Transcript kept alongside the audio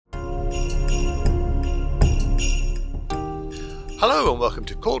Hello and welcome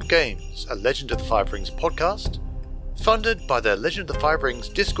to Court Games, a Legend of the Five Rings podcast, funded by the Legend of the Five Rings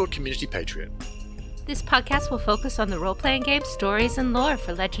Discord community Patreon. This podcast will focus on the role-playing game stories and lore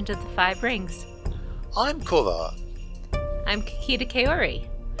for Legend of the Five Rings. I'm Korvar. I'm Kikita Kaori.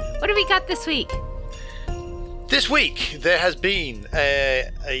 What do we got this week? This week there has been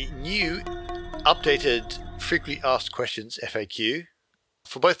a new updated frequently asked questions FAQ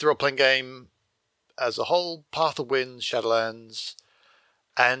for both the role-playing game as a whole, Path of Wind, Shadowlands,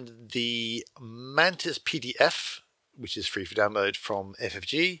 and the Mantis PDF, which is free for download from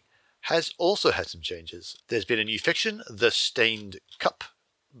FFG, has also had some changes. There's been a new fiction, The Stained Cup,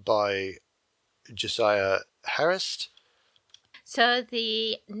 by Josiah Harris. So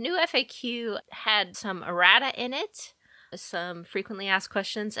the new FAQ had some errata in it, some frequently asked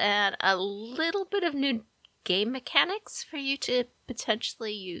questions, and a little bit of new game mechanics for you to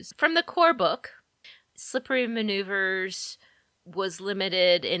potentially use. From the core book, Slippery Maneuvers was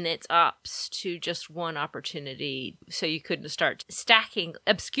limited in its ops to just one opportunity, so you couldn't start stacking,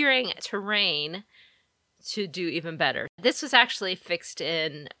 obscuring terrain to do even better. This was actually fixed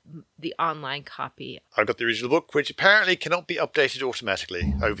in the online copy. I've got the original book, which apparently cannot be updated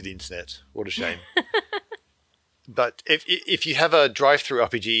automatically over the internet. What a shame. But if you have a drive-through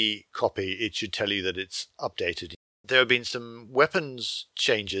RPG copy, it should tell you that it's updated. There have been some weapons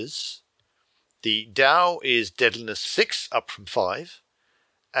changes. The Dao is Deadliness 6, up from 5.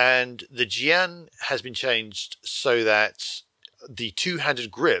 And the Jian has been changed so that the two-handed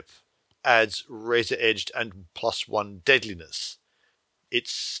grip adds razor-edged and +1 deadliness.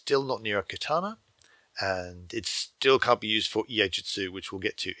 It's still not near a katana, and it still can't be used for Iejutsu, which we'll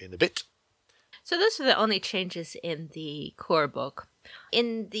get to in a bit. So those are the only changes in the core book.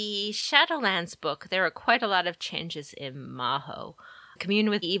 In the Shadowlands book, there are quite a lot of changes in Maho. Commune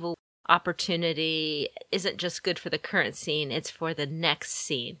with Evil opportunity isn't just good for the current scene, it's for the next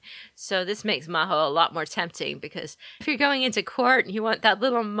scene. So this makes Maho a lot more tempting, because if you're going into court and you want that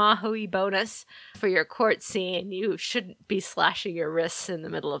little Maho-y bonus for your court scene, you shouldn't be slashing your wrists in the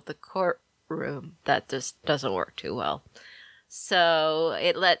middle of the courtroom. That just doesn't work too well. So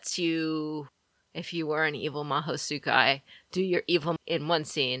it lets you, if you were an evil Maho Tsukai, do your evil in one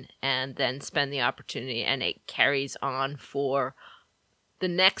scene and then spend the opportunity, and it carries on for the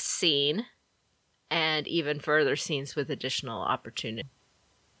next scene and even further scenes with additional opportunity.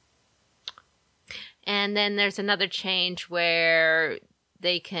 And then there's another change where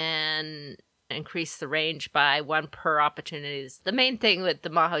they can increase the range by 1 per opportunities. The main thing with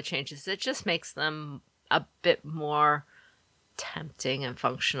the Maho changes, it just makes them a bit more tempting and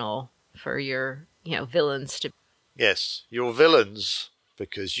functional for your, villains to. Yes, your villains,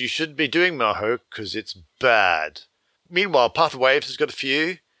 because you shouldn't be doing Maho because it's bad. Meanwhile, Path of Waves has got a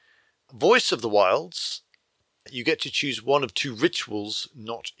few. Voice of the Wilds, you get to choose one of 2 rituals,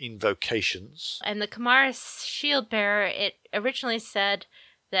 not invocations. And the Kamaris Shield Bearer, it originally said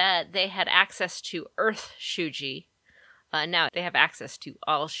that they had access to Earth Shuji. Now they have access to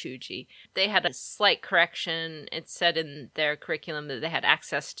all Shuji. They had a slight correction. It said in their curriculum that they had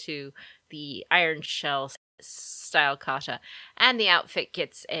access to the Iron Shell style kata, and the outfit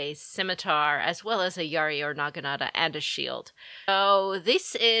gets a scimitar as well as a yari or naginata and a shield. So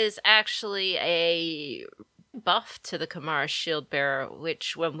this is actually a buff to the Kamara Shield Bearer,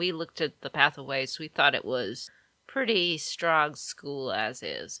 which when we looked at the Path of Waves, we thought it was pretty strong school as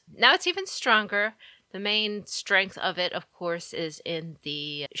is. Now it's even stronger. The main strength of it, of course, is in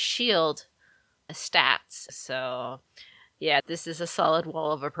the shield stats. So yeah, this is a solid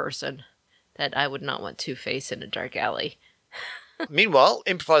wall of a person that I would not want to face in a dark alley. Meanwhile,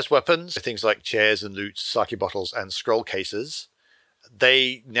 improvised weapons, things like chairs and loot, sake bottles and scroll cases,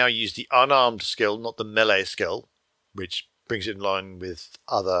 they now use the unarmed skill, not the melee skill, which brings it in line with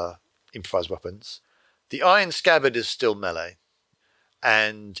other improvised weapons. The iron scabbard is still melee.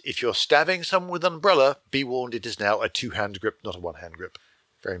 And if you're stabbing someone with an umbrella, be warned, it is now a 2-hand grip, not a 1-hand grip.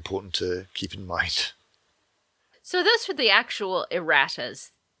 Very important to keep in mind. So those were the actual erratas.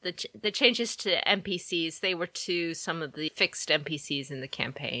 The changes to NPCs, they were to some of the fixed NPCs in the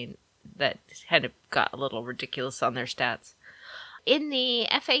campaign that kind of got a little ridiculous on their stats. In the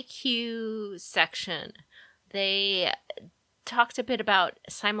FAQ section, they talked a bit about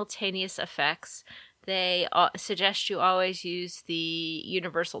simultaneous effects. They suggest you always use the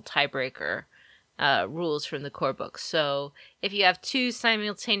universal tiebreaker rules from the core book. So if you have 2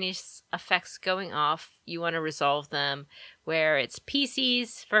 simultaneous effects going off, you want to resolve them where it's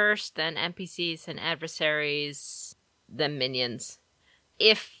PCs first, then NPCs and adversaries, then minions.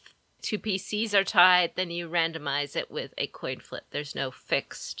 If 2 PCs are tied, then you randomize it with a coin flip. There's no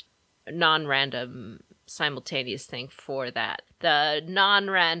fixed, non-random simultaneous thing for that. The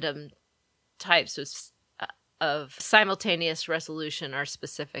non-random types of simultaneous resolution are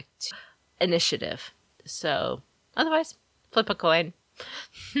specific to initiative. So otherwise, flip a coin.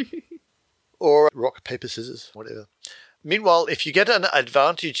 Or rock, paper, scissors, whatever. Meanwhile, if you get an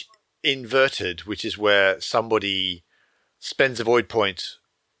advantage inverted, which is where somebody spends a void point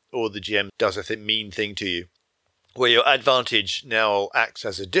or the GM does a mean thing to you, where your advantage now acts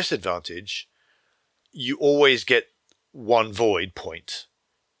as a disadvantage, you always get one void point.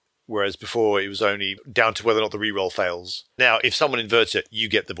 Whereas before it was only down to whether or not the reroll fails. Now, if someone inverts it, you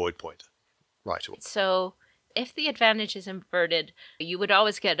get the void point. Right. So if the advantage is inverted, you would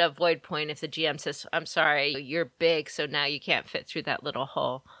always get a void point if the GM says, I'm sorry, you're big, so now you can't fit through that little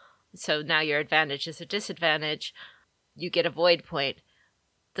hole. So now your advantage is a disadvantage. You get a void point.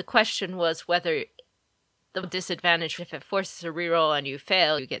 The question was whether the disadvantage, if it forces a reroll and you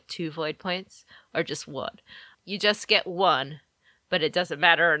fail, you get 2 void points or just 1. You just get 1, but it doesn't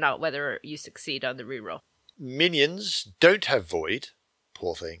matter or not whether you succeed on the reroll. Minions don't have void.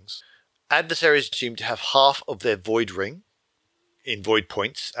 Poor things. Adversaries seem to have half of their void ring in void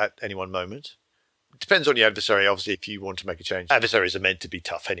points at any one moment. It depends on your adversary, obviously, if you want to make a change. Adversaries are meant to be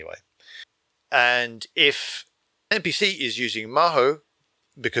tough anyway. And if NPC is using Maho,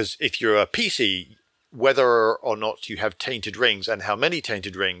 because if you're a PC, whether or not you have tainted rings and how many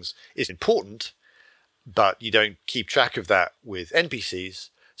tainted rings is important, but you don't keep track of that with NPCs.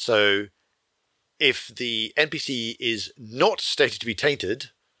 So if the NPC is not stated to be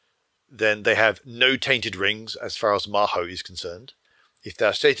tainted, then they have no tainted rings as far as Maho is concerned. If they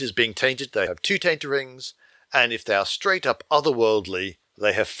are stated as being tainted, they have 2 tainted rings. And if they are straight up otherworldly,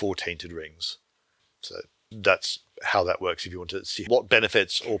 they have 4 tainted rings. So that's how that works if you want to see what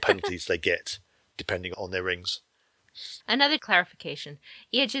benefits or penalties they get, depending on their rings. Another clarification.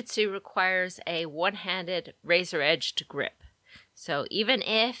 Iajutsu requires a one-handed razor-edged grip. So even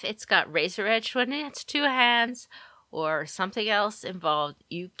if it's got razor edge when it's 2 hands or something else involved,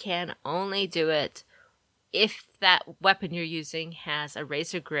 you can only do it if that weapon you're using has a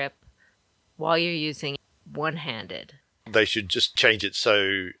razor grip while you're using one-handed. They should just change it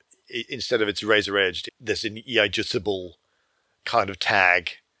so instead of it's razor edged, there's an Iajutsu kind of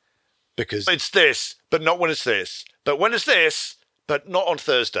tag. Because it's this, but not when it's this. But when it's this, but not on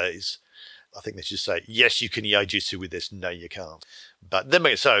Thursdays. I think they should say, yes, you can Iajutsu with this. No, you can't. But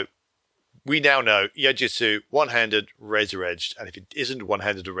then, so we now know Iajutsu, one-handed, razor-edged. And if it isn't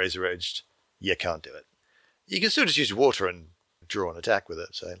one-handed or razor-edged, you can't do it. You can still just use water and draw an attack with it.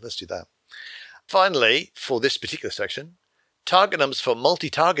 So let's do that. Finally, for this particular section, target numbers for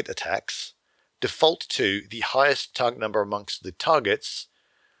multi-target attacks default to the highest target number amongst the targets,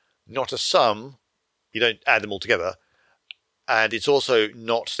 not a sum. You don't add them all together. And it's also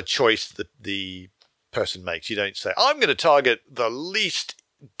not a choice that the person makes. You don't say, I'm going to target the least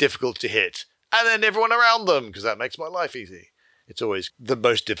difficult to hit and then everyone around them because that makes my life easy. It's always the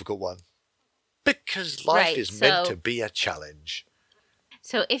most difficult one. Because life is meant to be a challenge.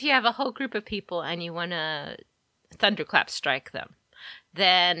 So if you have a whole group of people and you want to thunderclap strike them,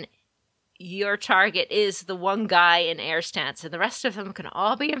 then your target is the one guy in air stance, and the rest of them can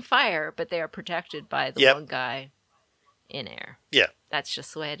all be in fire, but they are protected by the one guy in air. Yeah. That's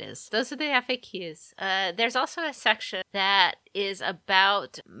just the way it is. Those are the FAQs. There's also a section that is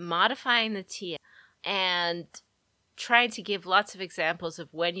about modifying the TN and trying to give lots of examples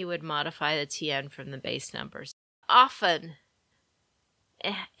of when you would modify the TN from the base numbers. Often,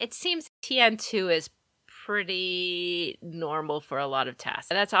 it seems TN2 is pretty normal for a lot of tasks.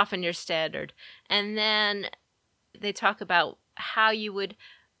 That's often your standard. And then they talk about how you would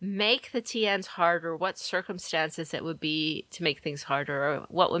make the TNs harder, what circumstances it would be to make things harder, or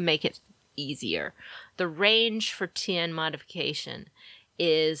what would make it easier. The range for TN modification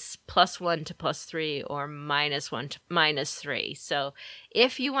is +1 to +3 or -1 to -3. So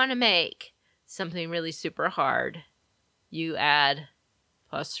if you want to make something really super hard, you add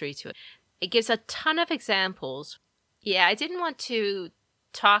 +3 to it. It gives a ton of examples. Yeah, I didn't want to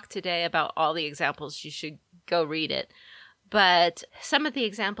talk today about all the examples. You should go read it. But some of the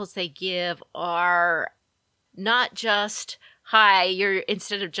examples they give are not just, hi, you're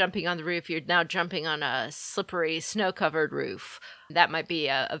instead of jumping on the roof, you're now jumping on a slippery, snow-covered roof. That might be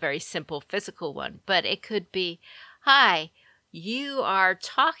a very simple physical one. But it could be, hi, you are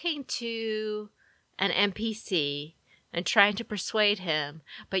talking to an NPC and trying to persuade him,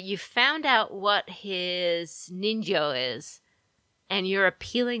 but you found out what his ninjo is, and you're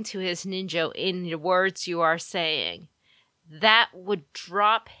appealing to his ninjo in the words you are saying. That would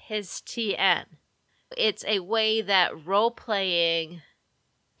drop his TN. It's a way that role-playing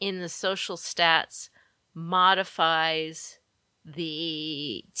in the social stats modifies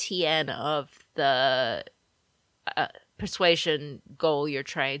the TN of the persuasion goal you're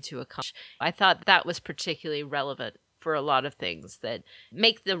trying to accomplish. I thought that was particularly relevant for a lot of things that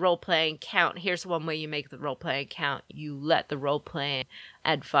make the role-playing count. Here's one way you make the role-playing count. You let the role-playing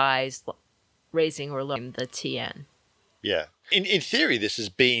advise raising or lowering the TN. Yeah. In theory, this has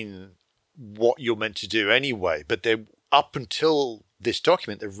been what you're meant to do anyway, but up until this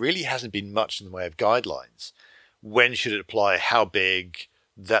document, there really hasn't been much in the way of guidelines. When should it apply? How big?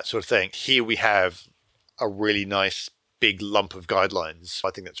 That sort of thing. Here we have a really nice big lump of guidelines.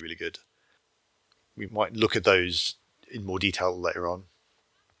 I think that's really good. We might look at those in more detail later on.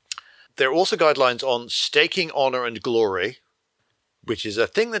 There are also guidelines on staking honor and glory, which is a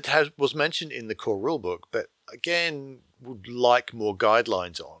thing that was mentioned in the core rulebook, but again, would like more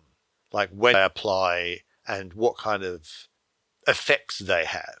guidelines on, like when they apply and what kind of effects they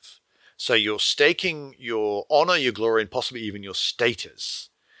have. So you're staking your honor, your glory, and possibly even your status.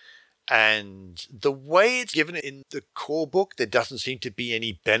 And the way it's given in the core book, there doesn't seem to be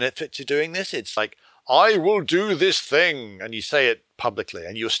any benefit to doing this. It's like, I will do this thing, and you say it publicly,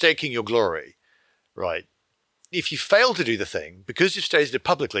 and you're staking your glory, right? If you fail to do the thing, because you've stated it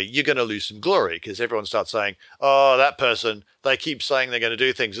publicly, you're going to lose some glory, because everyone starts saying, oh, that person, they keep saying they're going to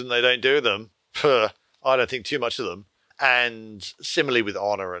do things, and they don't do them. I don't think too much of them. And similarly with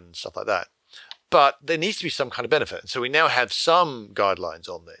honor and stuff like that. But there needs to be some kind of benefit. So we now have some guidelines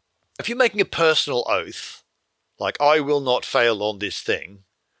on this. If you're making a personal oath, like, I will not fail on this thing,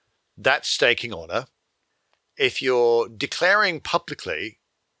 that's staking honor. If you're declaring publicly,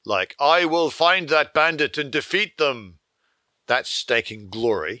 like, I will find that bandit and defeat them, that's staking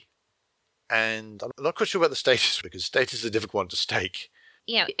glory. And I'm not quite sure about the status, because status is a difficult one to stake.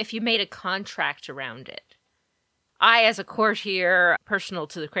 Yeah, if you made a contract around it. I, as a courtier, personal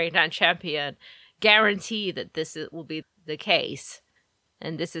to the Craigdown Champion, guarantee that this will be the case,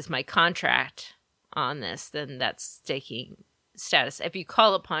 and this is my contract on this, then that's staking status. If you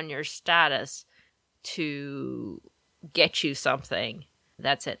call upon your status to get you something,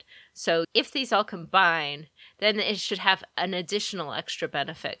 that's it. So if these all combine, then it should have an additional extra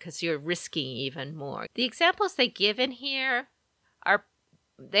benefit because you're risking even more. The examples they give in here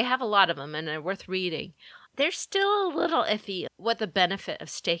they have a lot of them and they're worth reading. They're still a little iffy what the benefit of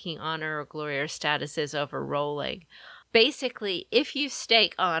staking honor or glory or status is over rolling. Basically, if you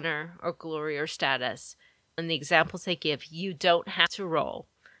stake honor or glory or status, in the examples they give, you don't have to roll.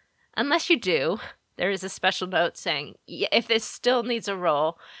 Unless you do, there is a special note saying if this still needs a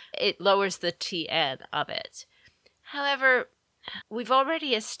roll, it lowers the TN of it. However, we've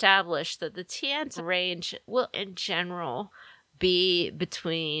already established that the TN's range will, in general, be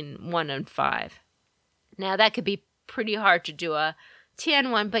between 1 and 5. Now, that could be pretty hard to do a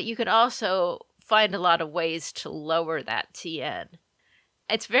TN one, but you could also find a lot of ways to lower that TN.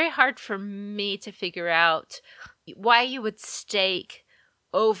 It's very hard for me to figure out why you would stake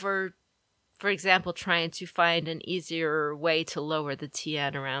over, for example, trying to find an easier way to lower the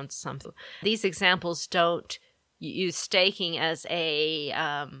TN around something. These examples don't use staking as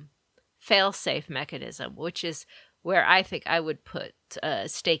a fail-safe mechanism, which is where I think I would put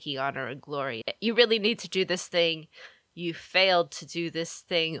staking honor and glory. You really need to do this thing. You failed to do this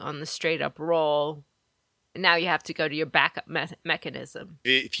thing on the straight-up roll. Now you have to go to your backup mechanism.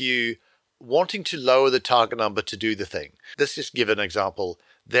 If you wanting to lower the target number to do the thing, let's just give an example.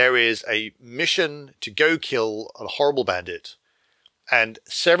 There is a mission to go kill a horrible bandit, and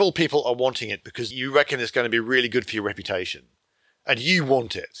several people are wanting it because you reckon it's going to be really good for your reputation, and you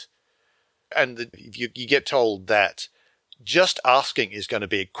want it. And you get told that just asking is going to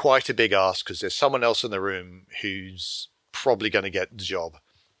be quite a big ask because there's someone else in the room who's probably going to get the job.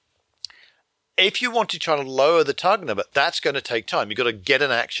 If you want to try to lower the target number, that's going to take time. You've got to get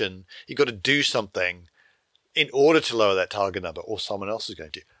an action. You've got to do something in order to lower that target number, or someone else is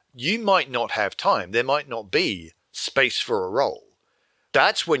going to. You might not have time. There might not be space for a roll.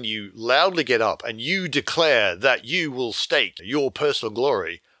 That's when you loudly get up and you declare that you will stake your personal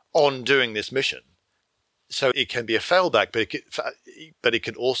glory on doing this mission. So it can be a failback, but it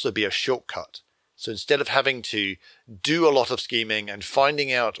can also be a shortcut. So instead of having to do a lot of scheming and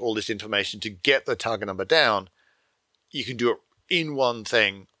finding out all this information to get the target number down, you can do it in one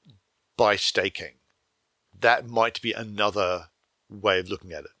thing by staking. That might be another way of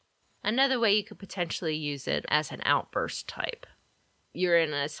looking at it. Another way you could potentially use it as an outburst type. You're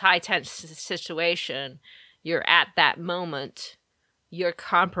in a high-tense situation. You're at that moment. You're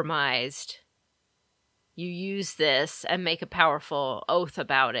compromised. You use this and make a powerful oath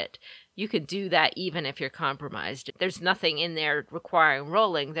about it. you could do that even if you're compromised. There's nothing in there requiring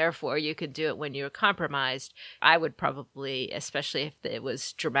rolling, therefore you could do it when you're compromised. I would probably, especially if it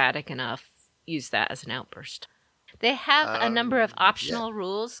was dramatic enough, use that as an outburst. They have a number of optional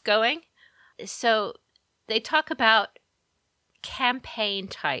rules going. So they talk about campaign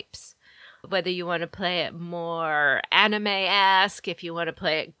types, whether you want to play it more anime-esque, if you want to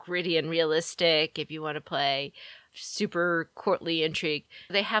play it gritty and realistic, if you want to play super courtly intrigue.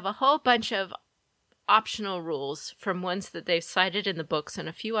 They have a whole bunch of optional rules from ones that they've cited in the books and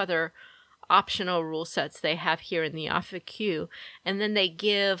a few other optional rule sets they have here in the FAQ. And then they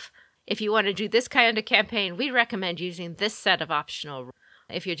give, if you want to do this kind of campaign, we recommend using this set of optional rules.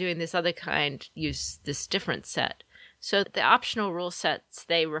 If you're doing this other kind, use this different set. So the optional rule sets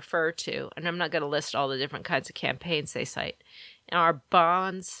they refer to, and I'm not going to list all the different kinds of campaigns they cite, are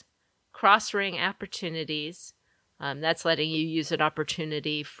bonds, cross-ring opportunities. That's letting you use an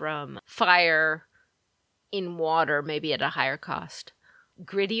opportunity from fire in water, maybe at a higher cost.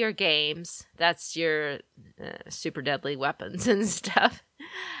 Grittier games, that's your super deadly weapons and stuff.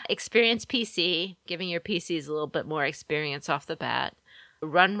 Experience PC, giving your PCs a little bit more experience off the bat.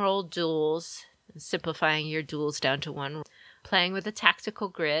 Run roll duels, simplifying your duels down to one. Playing with a tactical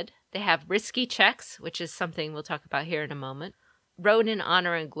grid. They have risky checks, which is something we'll talk about here in a moment. Road in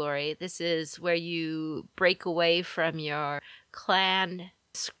Honor and Glory. This is where you break away from your clan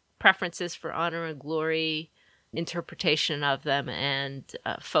preferences for honor and glory, interpretation of them, and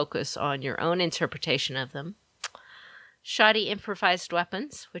focus on your own interpretation of them. Shoddy improvised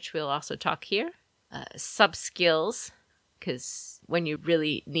weapons, which we'll also talk here. Sub-skills, because when you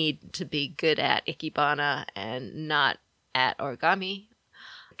really need to be good at Ikebana and not at origami.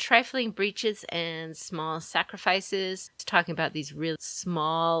 Trifling breaches and small sacrifices, talking about these really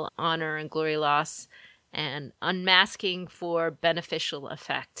small honor and glory loss, and unmasking for beneficial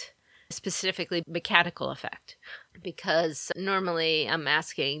effect, specifically mechanical effect, because normally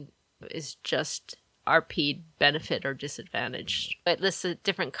unmasking is just RP benefit or disadvantage. It lists the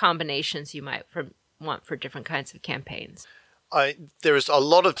different combinations you might want for different kinds of campaigns. There is a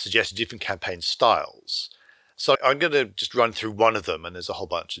lot of suggested different campaign styles. So I'm going to just run through one of them, and there's a whole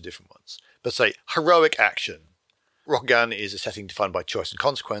bunch of different ones. But say, heroic action. Rokugan is a setting defined by choice and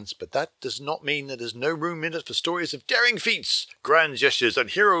consequence, but that does not mean that there's no room in it for stories of daring feats, grand gestures,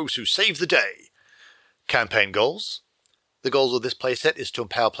 and heroes who save the day. Campaign goals. The goal of this playset is to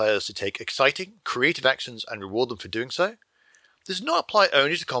empower players to take exciting, creative actions and reward them for doing so. This does not apply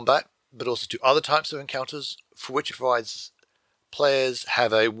only to combat, but also to other types of encounters, for which it provides players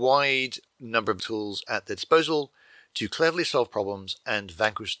have a wide number of tools at their disposal to cleverly solve problems and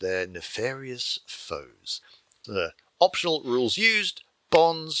vanquish their nefarious foes. The optional rules used: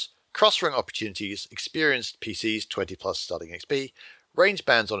 bonds, cross-ring opportunities, experienced PCs 20 plus starting XP, range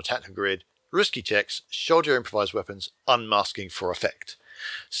bands on a tactical grid, risky checks, shoulder improvised weapons, unmasking for effect.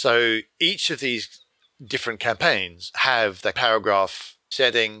 So each of these different campaigns have the paragraph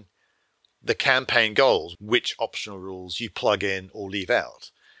setting the campaign goals, which optional rules you plug in or leave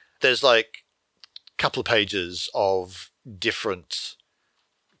out. There's like a couple of pages of different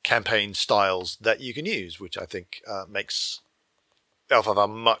campaign styles that you can use, which I think makes L5R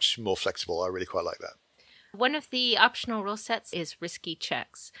much more flexible. I really quite like that. One of the optional rule sets is risky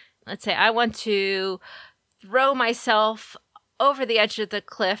checks. Let's say I want to throw myself over the edge of the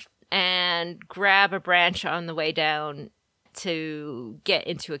cliff and grab a branch on the way down to get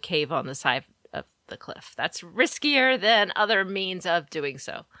into a cave on the side of the cliff. That's riskier than other means of doing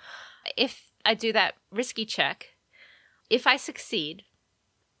so. If I do that risky check, if I succeed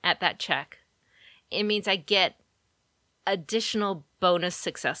at that check, it means I get additional bonus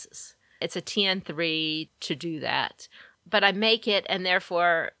successes. It's a TN3 to do that. But I make it, and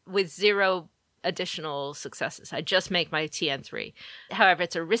therefore with 0 additional successes. I just make my TN3. However,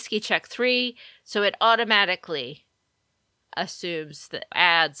 it's a risky check 3, so it automatically assumes that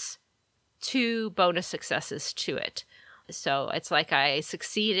adds 2 bonus successes to it. So it's like I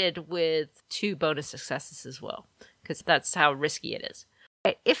succeeded with 2 bonus successes as well, because that's how risky it is.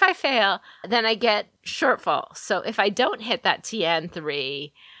 If I fail, then I get shortfall. So if I don't hit that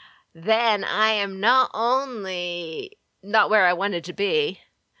TN3, then I am not only not where I wanted to be,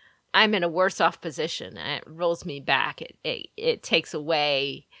 I'm in a worse off position. It rolls me back. It takes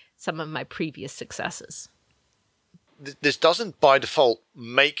away some of my previous successes. This doesn't by default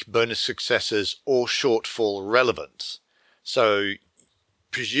make bonus successes or shortfall relevant. So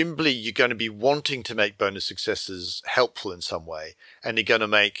presumably you're going to be wanting to make bonus successes helpful in some way, and you're going to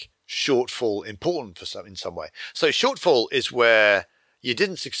make shortfall important in some way. So shortfall is where you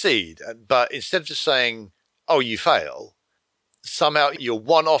didn't succeed, but instead of just saying, oh, you fail, somehow you're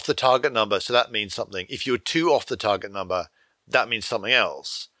 1 off the target number, so that means something. If you're 2 off the target number, that means something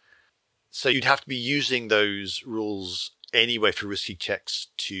else. So you'd have to be using those rules anyway for risky checks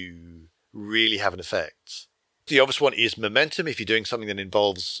to really have an effect. The obvious one is momentum. If you're doing something that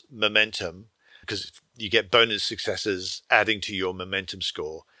involves momentum, because you get bonus successes adding to your momentum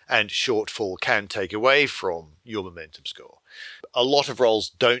score, and shortfall can take away from your momentum score. A lot of rolls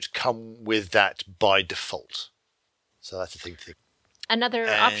don't come with that by default. So that's the thing to think. Another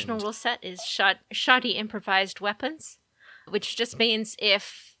optional rule set is shoddy improvised weapons, which just means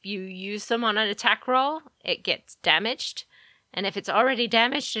if you use them on an attack roll, it gets damaged. And if it's already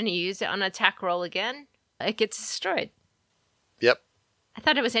damaged and you use it on an attack roll again, it gets destroyed. Yep. I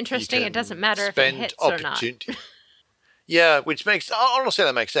thought it was interesting. It doesn't matter if it hits or not. Yeah, which makes, honestly,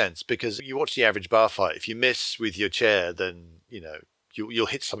 that makes sense, because you watch the average bar fight. If you miss with your chair, then, you'll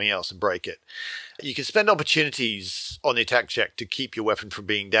hit something else and break it. You can spend opportunities on the attack check to keep your weapon from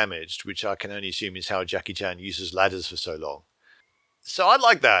being damaged, which I can only assume is how Jackie Chan uses ladders for so long. So I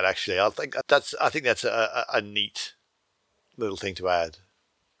like that, actually. I think that's a neat little thing to add.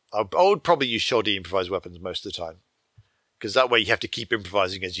 I would probably use shoddy improvised weapons most of the time, because that way you have to keep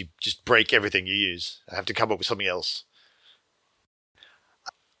improvising as you just break everything you use. I have to come up with something else.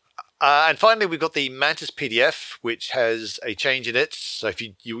 And finally, we've got the Mantis PDF, which has a change in it. So if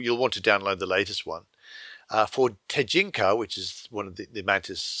you'll want to download the latest one. For Tejinka, which is one of the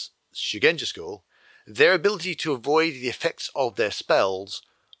Mantis Shugenja school, their ability to avoid the effects of their spells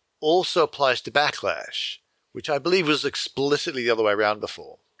also applies to backlash, which I believe was explicitly the other way around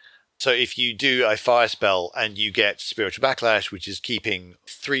before. So if you do a fire spell and you get spiritual backlash, which is keeping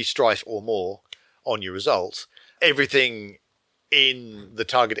 3 strife or more on your result, everything in the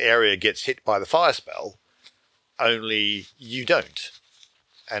target area gets hit by the fire spell, only you don't.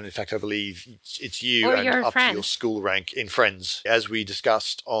 And in fact, I believe it's you or and up friend. to your school rank in Friends. As we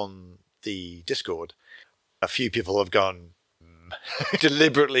discussed on the Discord, a few people have gone,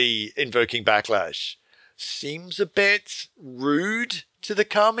 deliberately invoking backlash seems a bit rude to the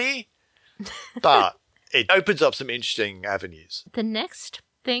kami, but it opens up some interesting avenues. The next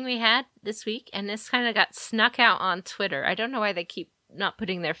thing we had this week, and this kind of got snuck out on Twitter. I don't know why they keep not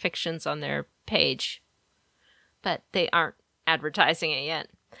putting their fictions on their page, but they aren't advertising it yet.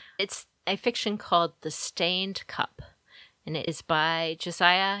 It's a fiction called The Stained Cup, and it is by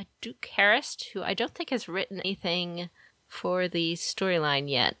Josiah Duke Harris, who I don't think has written anything for the storyline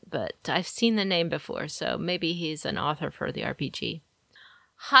yet, but I've seen the name before, so maybe he's an author for the RPG.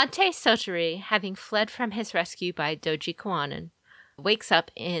 Hante Sotori, having fled from his rescue by Doji Kawanin, wakes up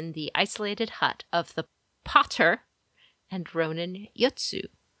in the isolated hut of the potter and Ronin Yotsu,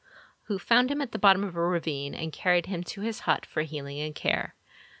 who found him at the bottom of a ravine and carried him to his hut for healing and care.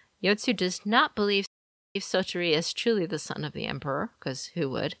 Yotsu does not believe Sotori is truly the son of the emperor, because who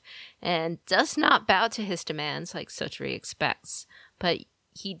would, and does not bow to his demands like Sotori expects, but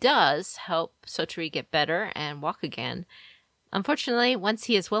he does help Sotori get better and walk again. Unfortunately, once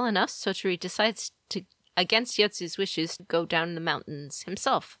he is well enough, Sotori decides to, against Yotsu's wishes, go down the mountains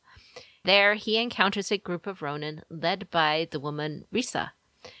himself. There, he encounters a group of Ronin led by the woman Risa,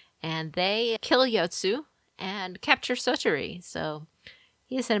 and they kill Yotsu and capture Sotori, so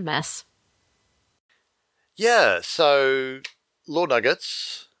he's in a mess. Yeah, so Lore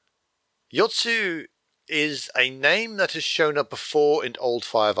Nuggets. Yotsu is a name that has shown up before in Old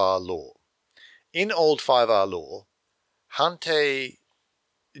 5R lore. In Old 5R lore, Hante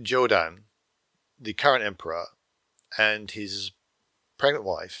Jodan, the current emperor, and his pregnant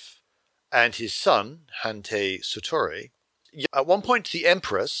wife, and his son, Hante Sotori, at one point the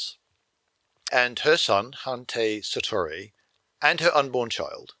empress and her son, Hante Sotori, and her unborn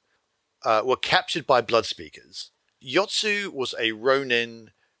child were captured by Bloodspeakers. Yotsu was a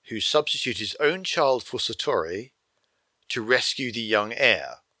Ronin who substituted his own child for Sotori to rescue the young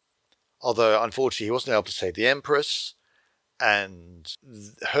heir. Although, unfortunately, he wasn't able to save the empress, and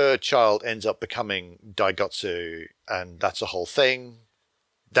her child ends up becoming Daigotsu, and that's a whole thing.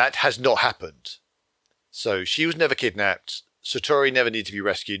 That has not happened. So she was never kidnapped. Sotori never needed to be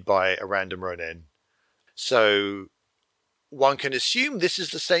rescued by a random Ronin. So one can assume this is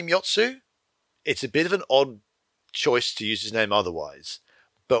the same Yotsu. It's a bit of an odd choice to use his name otherwise,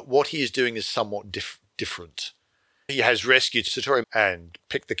 but what he is doing is somewhat different. He has rescued Sotori and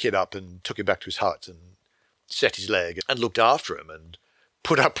picked the kid up and took him back to his hut and set his leg and looked after him and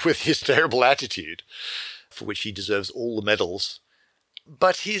put up with his terrible attitude, for which he deserves all the medals.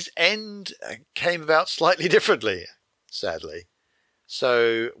 But his end came about slightly differently, sadly.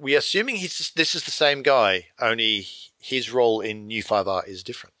 So we're assuming this is the same guy, only his role in New 5R is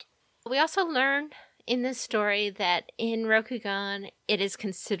different. We also learn in this story that in Rokugan, it is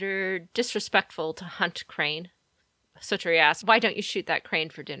considered disrespectful to hunt crane. Sotori asks, why don't you shoot that crane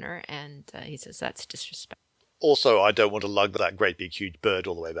for dinner? And he says, that's disrespect. Also, I don't want to lug that great big huge bird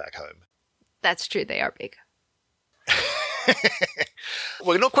all the way back home. That's true, they are big.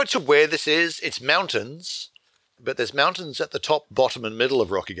 We're not quite sure where this is. It's mountains, but there's mountains at the top, bottom, and middle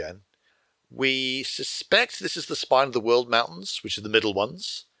of Rokugan. We suspect this is the Spine of the World Mountains, which are the middle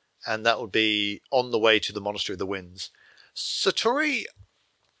ones, and that would be on the way to the Monastery of the Winds. Satori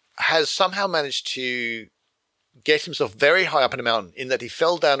has somehow managed to get himself very high up in a mountain, in that he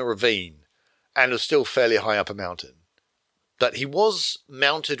fell down a ravine and was still fairly high up a mountain. But he was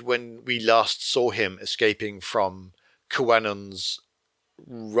mounted when we last saw him escaping from Kuwanon's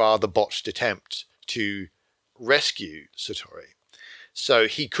rather botched attempt to rescue Satori. So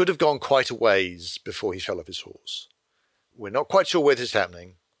he could have gone quite a ways before he fell off his horse. We're not quite sure where this is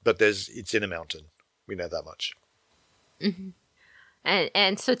happening, but it's in a mountain. We know that much. Mm-hmm.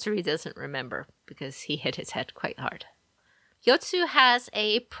 And Satori doesn't remember because he hit his head quite hard. Yotsu has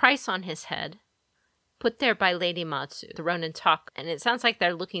a price on his head put there by Lady Matsu. The Ronin talk, and it sounds like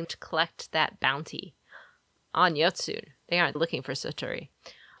they're looking to collect that bounty on Yotsu. They aren't looking for Satori.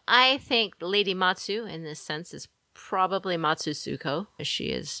 I think Lady Matsu, in this sense, is probably Matsusuko. She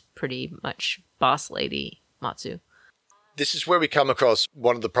is pretty much boss lady Matsu. This is where we come across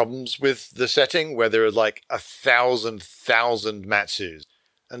one of the problems with the setting, where there are like 1,000 Matsus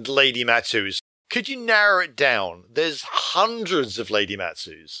and Lady Matsus. Could you narrow it down? There's hundreds of Lady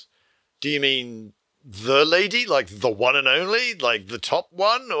Matsus. Do you mean the lady, like the one and only, like the top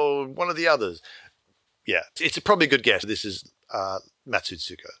one, or one of the others? Yeah, it's a probably good guess. This is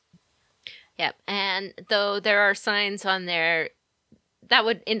Matsusuko. Yep, and though there are signs on there that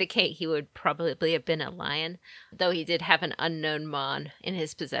would indicate he would probably have been a lion, though he did have an unknown mon in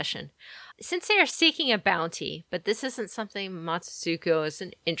his possession. Since they are seeking a bounty, but this isn't something Matsusuko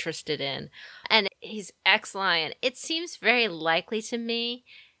isn't interested in, and he's ex-lion, it seems very likely to me,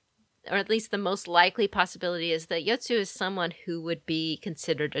 or at least the most likely possibility, is that Yotsu is someone who would be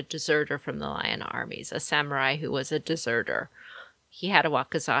considered a deserter from the lion armies, a samurai who was a deserter. He had a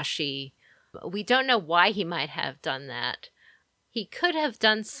wakizashi. We don't know why he might have done that. He could have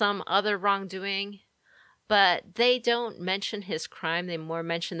done some other wrongdoing, but they don't mention his crime. They more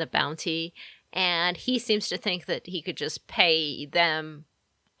mention the bounty, and he seems to think that he could just pay them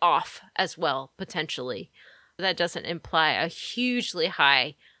off as well, potentially. That doesn't imply a hugely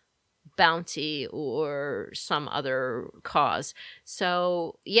high bounty or some other cause.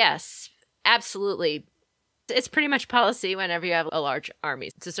 So, yes, absolutely. It's pretty much policy whenever you have a large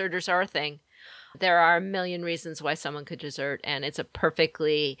army. Deserters are a thing. There are a million reasons why someone could desert, and it's a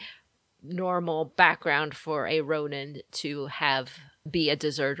perfectly normal background for a Ronin to be a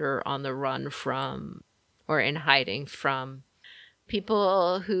deserter on the run from, or in hiding from,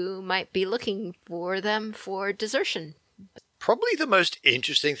 people who might be looking for them for desertion. Probably the most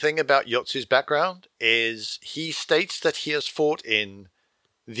interesting thing about Yotsu's background is he states that he has fought in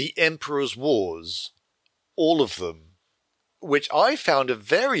the Emperor's Wars, all of them, which I found a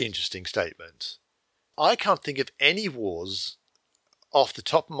very interesting statement. I can't think of any wars off the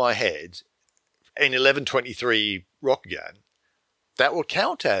top of my head in 1123 Rokugan that would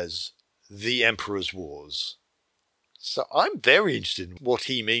count as the Emperor's Wars. So I'm very interested in what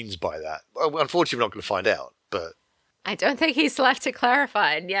he means by that. Well, unfortunately, we're not going to find out, but... I don't think he's left it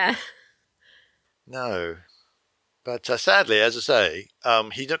clarified, yeah. No. But sadly, as I say,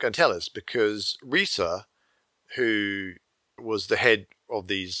 he's not going to tell us because Risa, who was the head of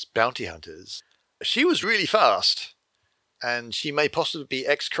these bounty hunters, she was really fast. And she may possibly be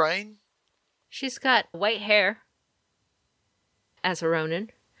ex-Crane. She's got white hair as a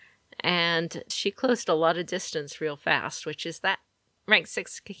Ronin. And she closed a lot of distance real fast, which is that rank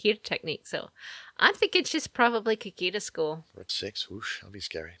 6 Kakita technique. So I'm thinking she's probably Kakita school. Rank 6? Whoosh, that'll be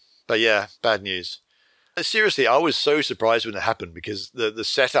scary. But yeah, bad news. Seriously, I was so surprised when it happened because the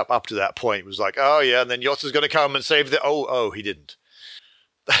setup up to that point was like, oh yeah, and then Yotsu's going to come and save the... Oh, he didn't.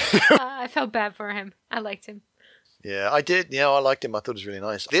 I felt bad for him. I liked him. Yeah, I did. Yeah, I liked him. I thought it was really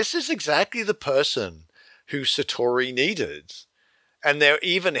nice. This is exactly the person who Satori needed. And there are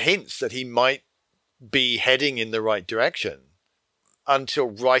even hints that he might be heading in the right direction. Until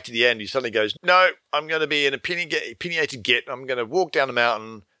right at the end, he suddenly goes, no, I'm going to be an opinionated git. I'm going to walk down the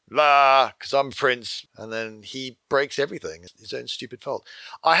mountain, because I'm a prince. And then he breaks everything. It's his own stupid fault.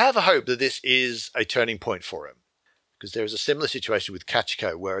 I have a hope that this is a turning point for him. Because there was a similar situation with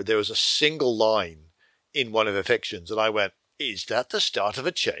Kachiko where there was a single line in one of her fictions. And I went, is that the start of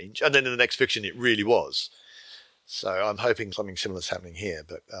a change? And then in the next fiction, it really was. So I'm hoping something similar is happening here,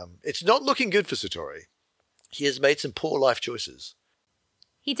 but it's not looking good for Satori. He has made some poor life choices.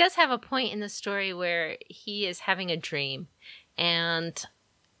 He does have a point in the story where he is having a dream, and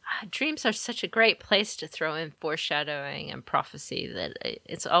dreams are such a great place to throw in foreshadowing and prophecy that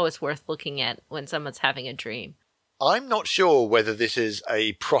it's always worth looking at when someone's having a dream. I'm not sure whether this is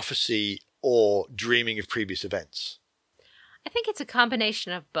a prophecy or dreaming of previous events. I think it's a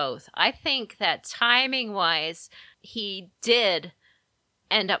combination of both. I think that timing-wise, he did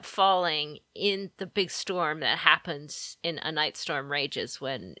end up falling in the big storm that happens in A Night Storm Rages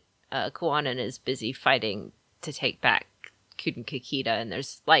when Kuwanan is busy fighting to take back Kuden Kikita, and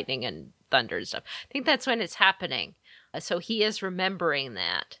there's lightning and thunder and stuff. I think that's when it's happening. So he is remembering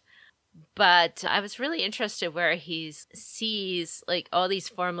that. But I was really interested where he sees like all these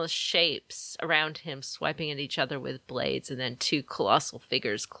formless shapes around him swiping at each other with blades, and then two colossal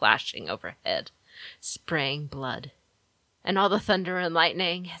figures clashing overhead, spraying blood. And all the thunder and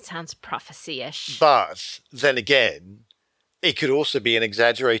lightning, it sounds prophecy-ish. But then again, it could also be an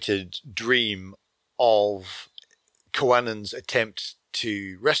exaggerated dream of Kuwanan's attempt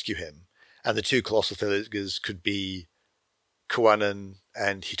to rescue him. And the two colossal figures could be Kuwanan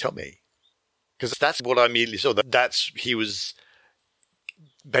and Hitomi. Because that's what I immediately saw. He was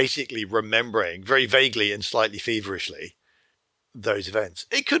basically remembering very vaguely and slightly feverishly those events.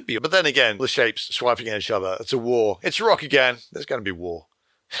 It could be, but then again, the shapes swiping at each other. It's a war. It's Rokugan. There's going to be war.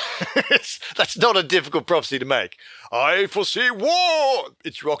 That's not a difficult prophecy to make. I foresee war.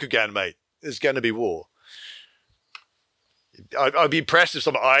 It's Rokugan, mate. There's going to be war. I'd be impressed if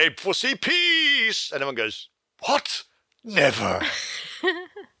someone, I foresee peace. And everyone goes, what? Never.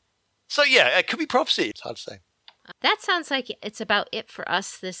 So yeah, it could be prophecy. It's hard to say. That sounds like it's about it for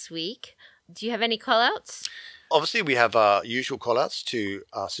us this week. Do you have any call-outs? Obviously, we have our usual call-outs to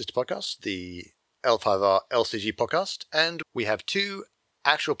our sister podcast, the L5R LCG podcast, and we have two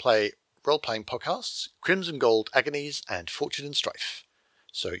actual play role-playing podcasts, Crimson Gold Agonies and Fortune and Strife.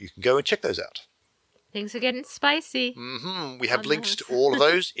 So you can go and check those out. Things are getting spicy. We have links to all of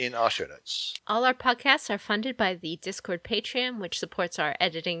those in our show notes. All our podcasts are funded by the Discord Patreon, which supports our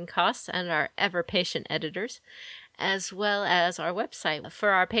editing costs and our ever-patient editors, as well as our website.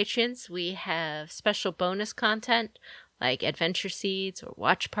 For our patrons, we have special bonus content like adventure seeds or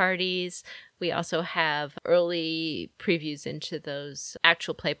watch parties. We also have early previews into those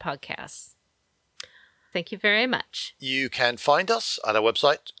actual play podcasts. Thank you very much. You can find us at our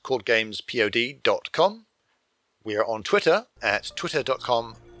website, courtgamespod.com. We are on Twitter at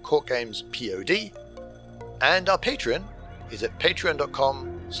twitter.com/courtgamespod. And our Patreon is at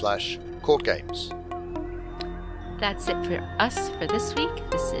patreon.com/courtgames. That's it for us for this week.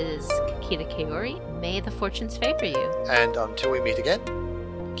 This is Kakita Kaori. May the fortunes favor you. And until we meet again,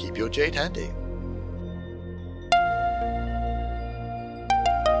 keep your jade handy.